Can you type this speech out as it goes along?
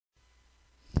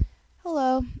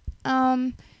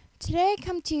Um, Today I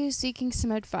come to you seeking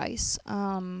some advice.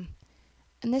 And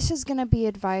this is going to be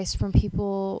advice from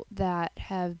people that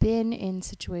have been in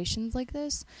situations like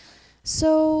this.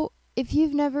 So, if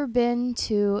you've never been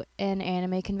to an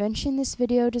anime convention, this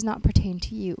video does not pertain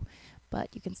to you,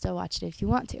 but you can still watch it if you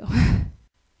want to.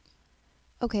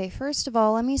 Okay, first of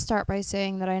all, let me start by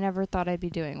saying that I never thought I'd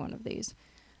be doing one of these.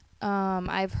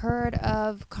 I've heard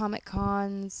of Comic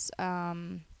Cons,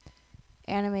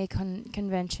 anime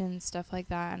conventions, stuff like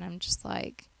that, and I'm just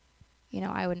like,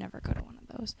 I would never go to one of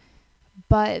those.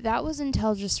 But that was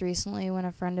until just recently when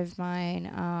a friend of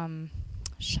mine,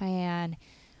 Cheyenne,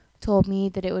 told me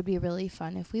that it would be really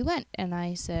fun if we went, and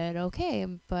I said okay,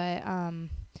 but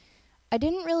I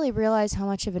didn't really realize how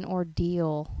much of an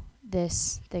ordeal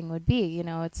this thing would be.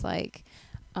 It's like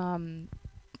my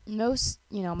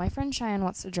friend Cheyenne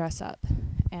wants to dress up,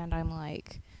 and I'm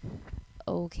like,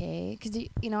 okay, because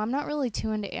I'm not really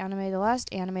too into anime. The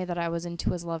last anime that I was into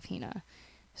was Love Hina,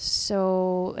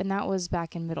 and that was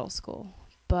back in middle school.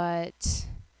 But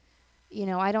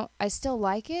I still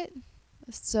like it,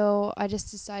 so I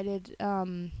just decided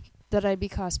that I'd be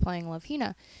cosplaying Love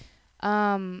Hina.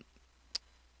 I'm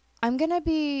gonna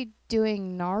be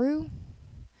doing Naru,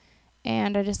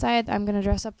 and I decided I'm gonna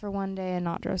dress up for one day and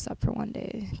not dress up for one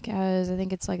day because I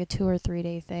think it's like a 2 or 3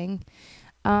 day thing.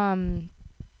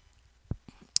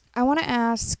 I want to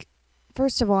ask,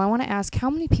 first of all, how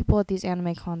many people at these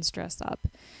anime cons dress up,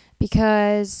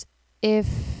 because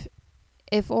if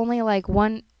roughly like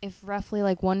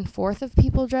 1/4 of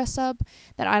people dress up,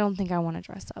 then I don't think I want to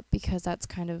dress up, because that's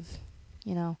kind of,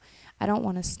 I don't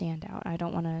want to stand out. I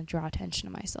don't want to draw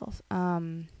attention to myself.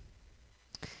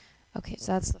 Okay,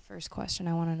 so that's the first question.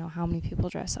 I want to know how many people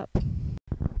dress up.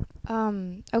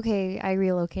 Okay, I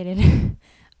relocated.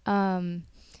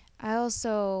 I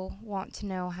also want to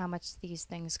know how much these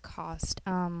things cost.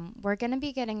 We're going to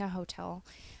be getting a hotel.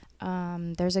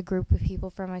 There's a group of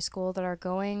people from my school that are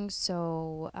going,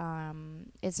 so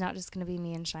it's not just going to be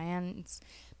me and Cheyenne,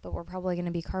 but we're probably going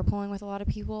to be carpooling with a lot of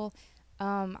people.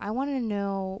 I want to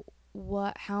know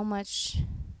how much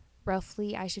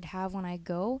roughly I should have when I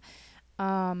go.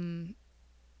 I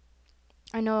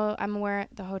know I'm aware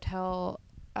at the hotel.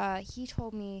 He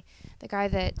told me, the guy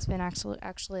that's been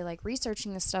actually like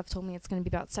researching this stuff told me it's going to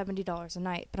be about $70 a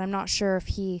night, but I'm not sure if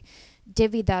he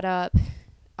divvied that up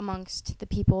amongst the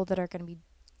people that are going to be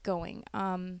going.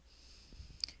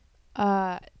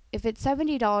 If it's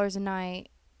 $70 a night,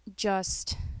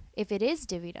 just if it is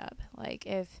divvied up, like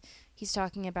if he's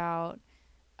talking about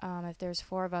if there's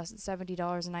 4 of us, it's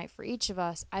 $70 a night for each of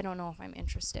us, I don't know if I'm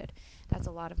interested. That's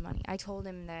a lot of money. I told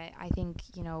him that I think,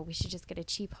 we should just get a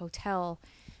cheap hotel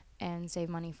and save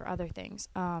money for other things.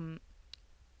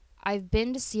 I've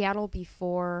been to Seattle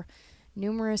before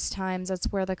numerous times. That's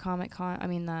where the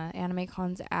anime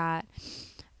con's at.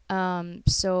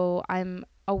 So I'm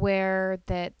aware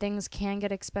that things can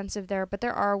get expensive there, but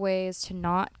there are ways to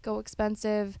not go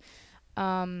expensive.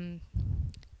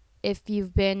 If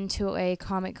you've been to a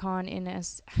Comic Con I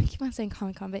keep on saying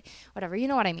Comic Con, but whatever, you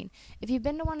know what I mean. If you've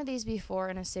been to one of these before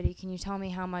in a city, can you tell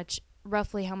me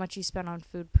roughly how much you spend on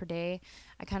food per day?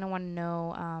 I kind of want to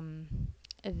know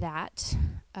that.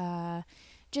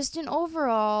 Just an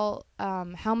overall,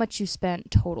 how much you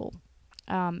spent total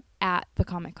at the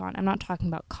Comic Con. I'm not talking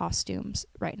about costumes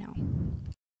right now.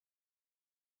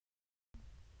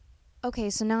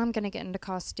 Okay, so now I'm going to get into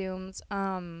costumes.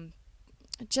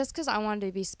 Just because I wanted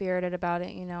to be spirited about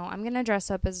it, I'm going to dress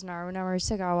up as Naru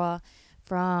Sagawa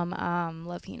from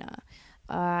Love Hina.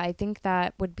 I think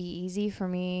that would be easy for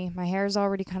me. My hair is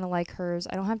already kind of like hers.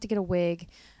 I don't have to get a wig.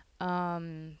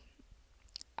 I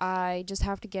just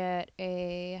have to get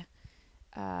a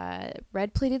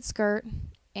red pleated skirt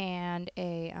and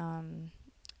a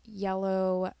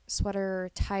yellow sweater,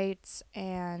 tights,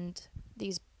 and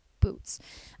these boots.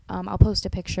 I'll post a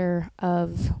picture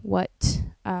of what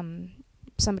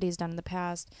somebody's done in the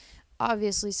past.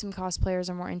 Obviously, some cosplayers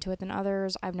are more into it than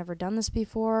others. I've never done this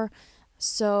before,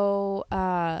 so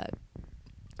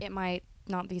it might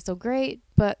not be so great,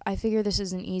 but I figure this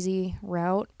is an easy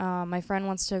route. My friend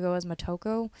wants to go as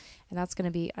Motoko, and that's going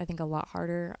to be, I think, a lot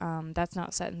harder. That's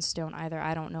not set in stone either.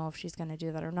 I don't know if she's going to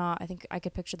do that or not. I think I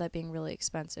could picture that being really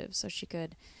expensive, so she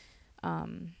could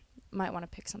might want to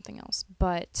pick something else.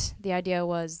 But the idea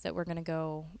was that we're going to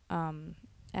go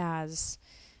as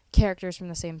characters from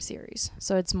the same series,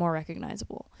 so it's more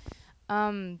recognizable.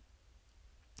 I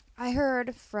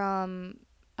heard from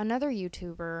another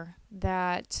YouTuber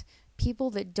that people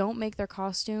that don't make their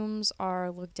costumes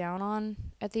are looked down on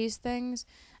at these things,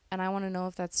 and I want to know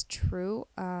if that's true.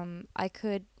 My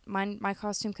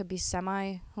costume could be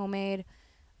semi homemade.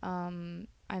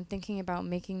 I'm thinking about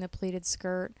making the pleated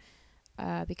skirt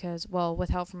because, well, with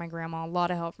help from my grandma, a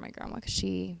lot of help from my grandma, because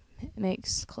she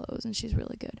makes clothes and she's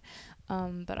really good.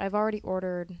 But I've already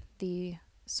ordered the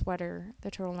sweater, the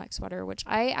turtleneck sweater, which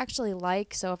I actually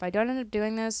like. So if I don't end up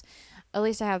doing this, at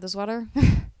least I have the sweater.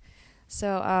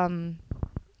 So,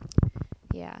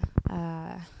 yeah.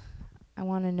 I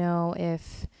want to know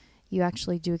if you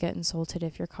actually do get insulted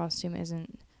if your costume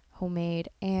isn't homemade,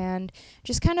 and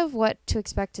just kind of what to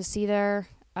expect to see there.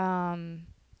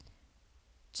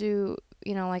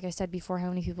 Like I said before, how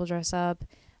many people dress up,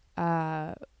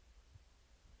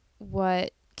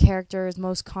 what character is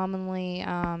most commonly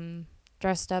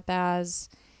dressed up as.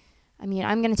 I mean,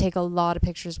 I'm going to take a lot of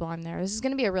pictures while I'm there. This is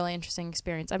going to be a really interesting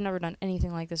experience. I've never done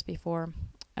anything like this before.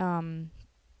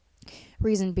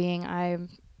 Reason being, I'm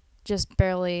just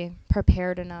barely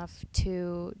prepared enough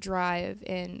to drive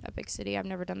in a big city. I've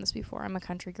never done this before. I'm a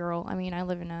country girl. I mean, I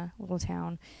live in a little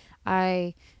town.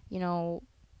 I've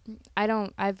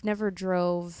never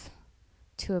drove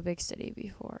to a big city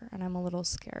before, and I'm a little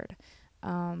scared.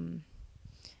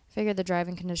 Figured the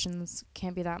driving conditions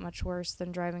can't be that much worse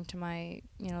than driving to my,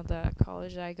 the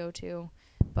college that I go to,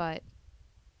 but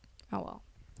oh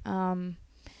well.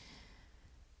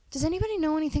 Does anybody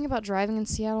know anything about driving in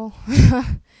Seattle?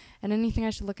 And anything I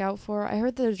should look out for? I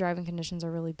heard the driving conditions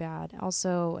are really bad.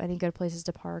 Also, any good places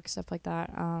to park, stuff like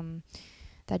that.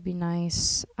 That'd be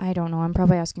nice. I don't know. I'm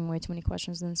probably asking way too many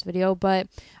questions in this video, but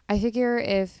I figure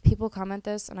if people comment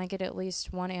this and I get at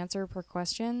least one answer per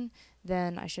question,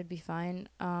 then I should be fine.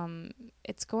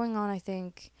 It's going on, I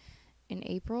think, in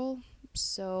April,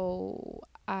 so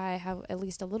I have at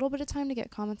least a little bit of time to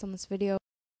get comments on this video.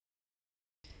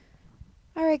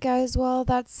 Alright guys, well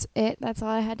that's it. That's all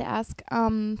I had to ask.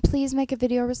 Please make a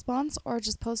video response or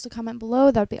just post a comment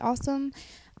below. That'd be awesome.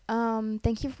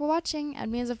 Thank you for watching. Add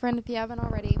me as a friend if you haven't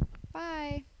already.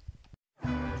 Bye!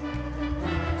 When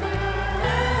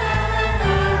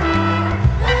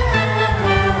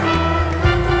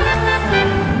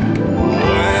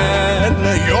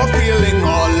you're feeling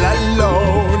all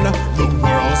alone, the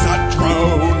world's a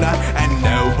drone, and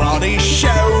nobody's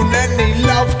shown any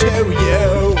love to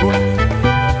you.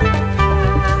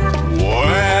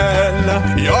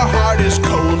 Your heart is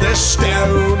cold as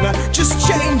stone. Just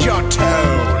change your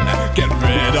tone. Get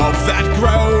rid of that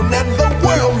groan, and the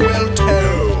world will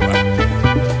too.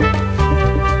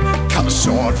 Come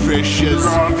swordfishes,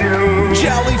 love you.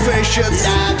 Jellyfishes,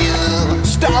 love you.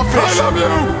 Starfish, I love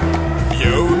you.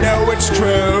 You know it's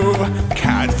true.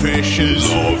 Catfishes,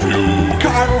 love you.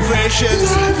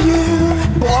 Cuttlefishes, love you.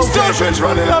 Starfish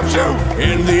running up to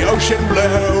in the ocean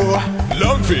blue.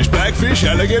 Lungfish, blackfish,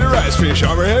 alligator, icefish,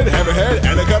 hammerhead, hammerhead,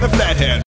 and I got a flathead.